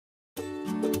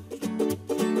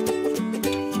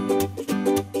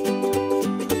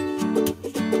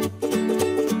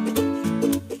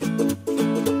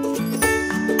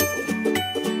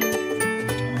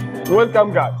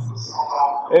Welcome guys.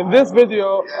 In this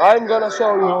video I'm gonna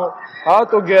show you how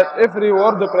to get a free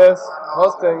WordPress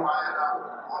hosting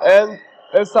and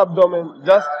a subdomain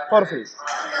just for free.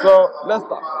 So let's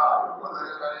start.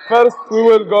 First we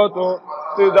will go to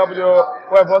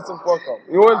www.webhosting.com.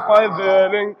 You will find the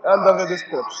link under the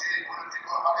description.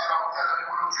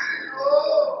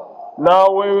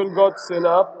 Now we will go to sign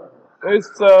up.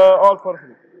 It's all for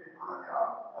free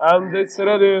and it's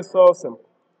really so simple.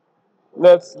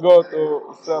 Let's go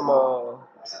to some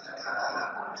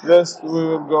this we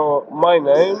will go my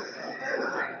name,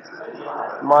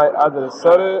 my address,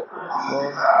 sorry,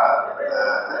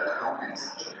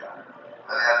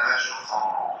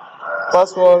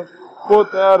 password,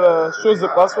 put here, choose the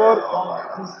password,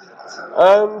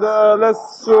 and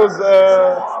let's choose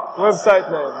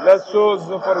website name. Let's choose,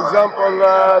 for example,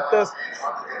 test,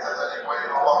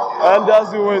 and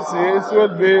as you will see, it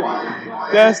will be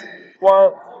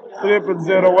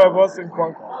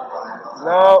test100webhosting.com.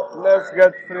 Now let's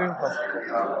get free hosting.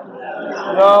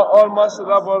 Now almost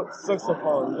double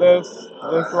saxophone. This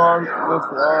one.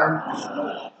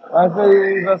 I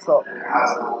think that's all.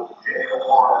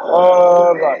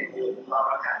 Alright.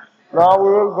 Now we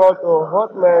will go to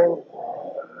Hotmail.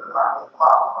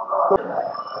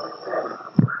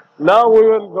 Now we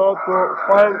will go to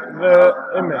find the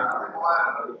email.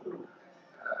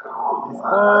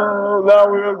 Now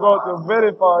we will go to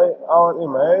verify our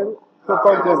email to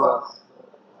continue.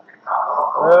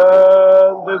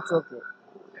 And it's okay.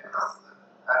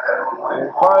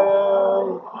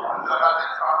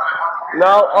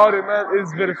 Now our email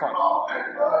is verified.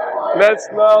 Let's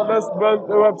build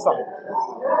the website.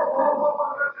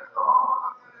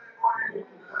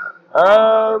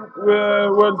 And we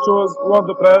will choose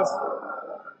WordPress,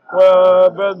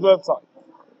 build website.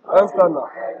 And start now.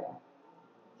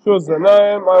 Choose the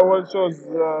name. I will choose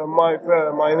my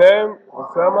name,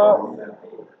 Osama,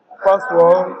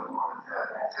 password.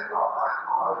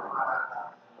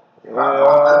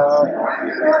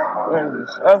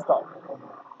 English. And start.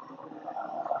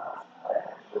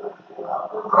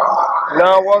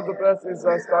 Now WordPress is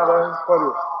starting for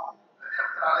you.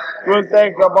 It will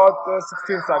take about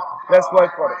 16 seconds. Let's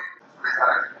wait for it.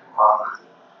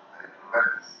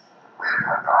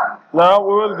 Now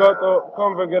we will go to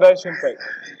configuration page.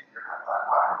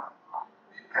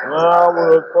 Now we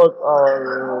will put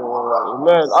our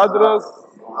email address.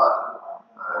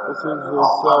 This is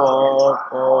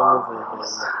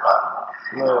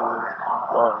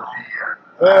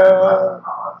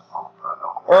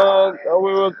and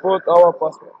we will put our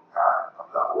password.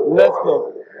 Let's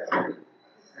go.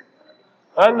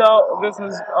 And now this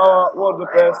is our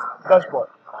WordPress dashboard.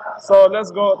 So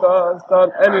let's go to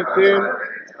install any theme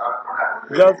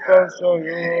just to show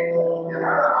you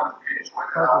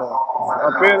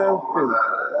appearance theme.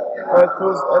 Let's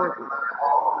choose anything.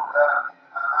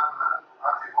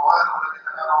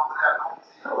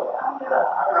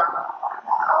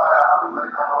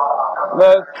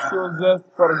 Let's choose this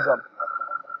for example.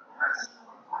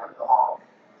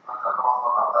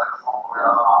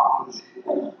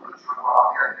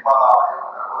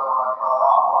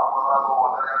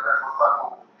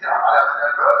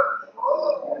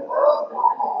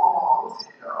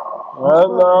 And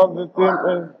now the theme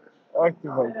is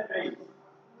activated.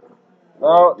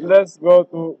 Now let's go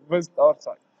to visit our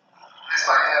site.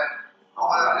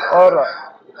 Alright.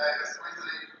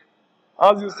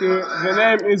 As you see, the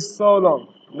name is so long.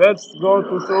 Let's go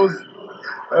to choose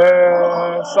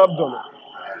subdomain.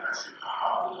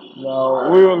 Now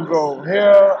we will go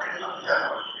here,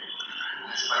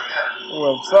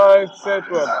 website,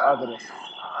 set web address.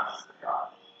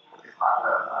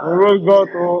 We will go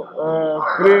to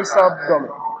free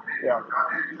subdomain. Yeah.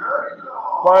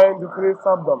 Find the free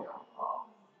subdomain.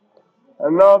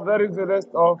 And now there is a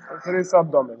list of free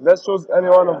subdomain. Let's choose any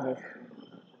one of them.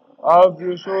 As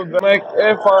you should make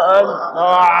F and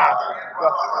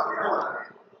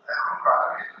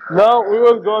now we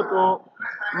will go to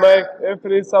make a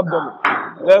free subdomain.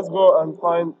 Let's go and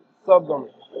find subdomain.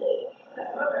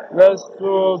 Let's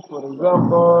choose, for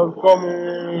example,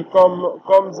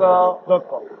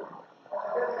 comza.com.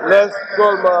 Let's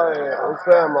call my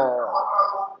Osama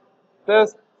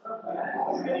test.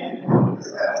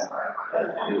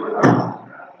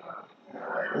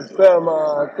 Osama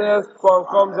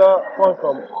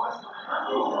test.comza.com.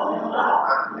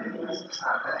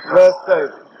 Let's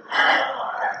save.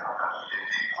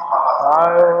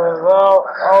 Now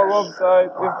our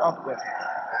website is up there.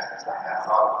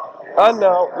 And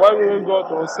now when we will go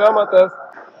to Osama test,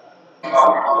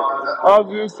 as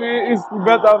you see, it's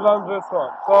better than this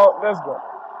one. So let's go.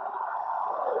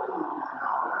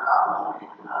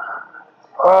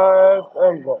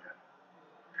 And go.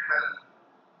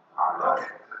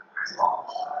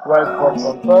 wait for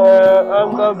some time,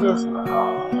 and as you see,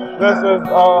 this is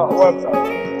our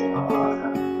website.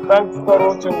 Thanks for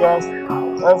watching us,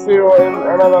 and see you in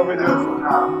another video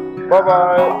soon. Bye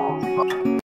bye.